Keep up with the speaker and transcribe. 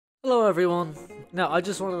Hello everyone. Now I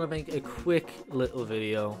just wanted to make a quick little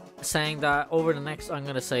video saying that over the next, I'm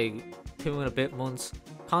gonna say 2 and a bit months,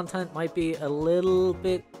 content might be a little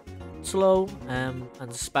bit slow and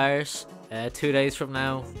sparse. 2 days from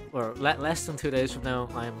now, or less than 2 days from now,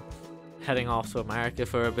 I'm heading off to America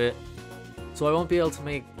for a bit, so I won't be able to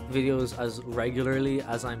make videos as regularly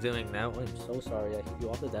as I'm doing now. I'm so sorry, I hit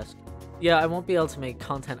you off the desk. Yeah, I won't be able to make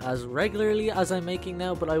content as regularly as I'm making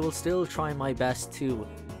now, but I will still try my best to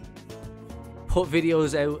put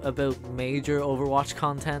videos out about major Overwatch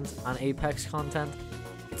content and Apex content.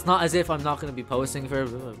 It's not as if I'm not going to be posting for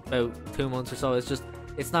about 2 months or so.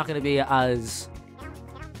 It's not going to be as...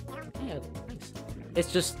 Yeah, thanks.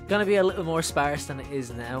 It's just going to be a little more sparse than it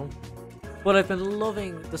is now. But I've been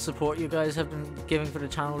loving the support you guys have been giving for the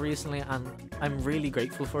channel recently, and I'm really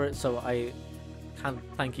grateful for it, so I can't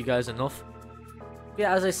thank you guys enough.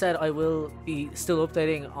 Yeah, as I said, I will be still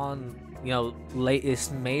updating on,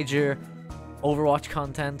 latest major Overwatch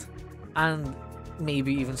content, and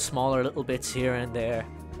maybe even smaller little bits here and there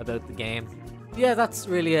about the game. Yeah, that's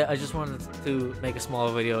really it. I just wanted to make a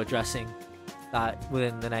small video addressing that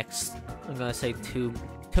within the next, I'm gonna say two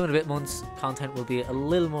and a bit months, content will be a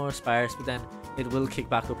little more sparse, but then it will kick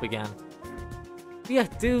back up again. But yeah,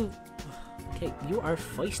 okay, you are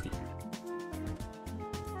feisty.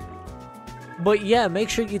 But yeah, make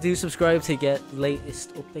sure you do subscribe to get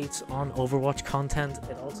latest updates on Overwatch content.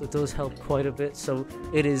 It also does help quite a bit, so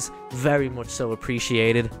it is very much so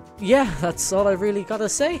appreciated. Yeah, that's all I really gotta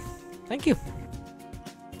say. Thank you.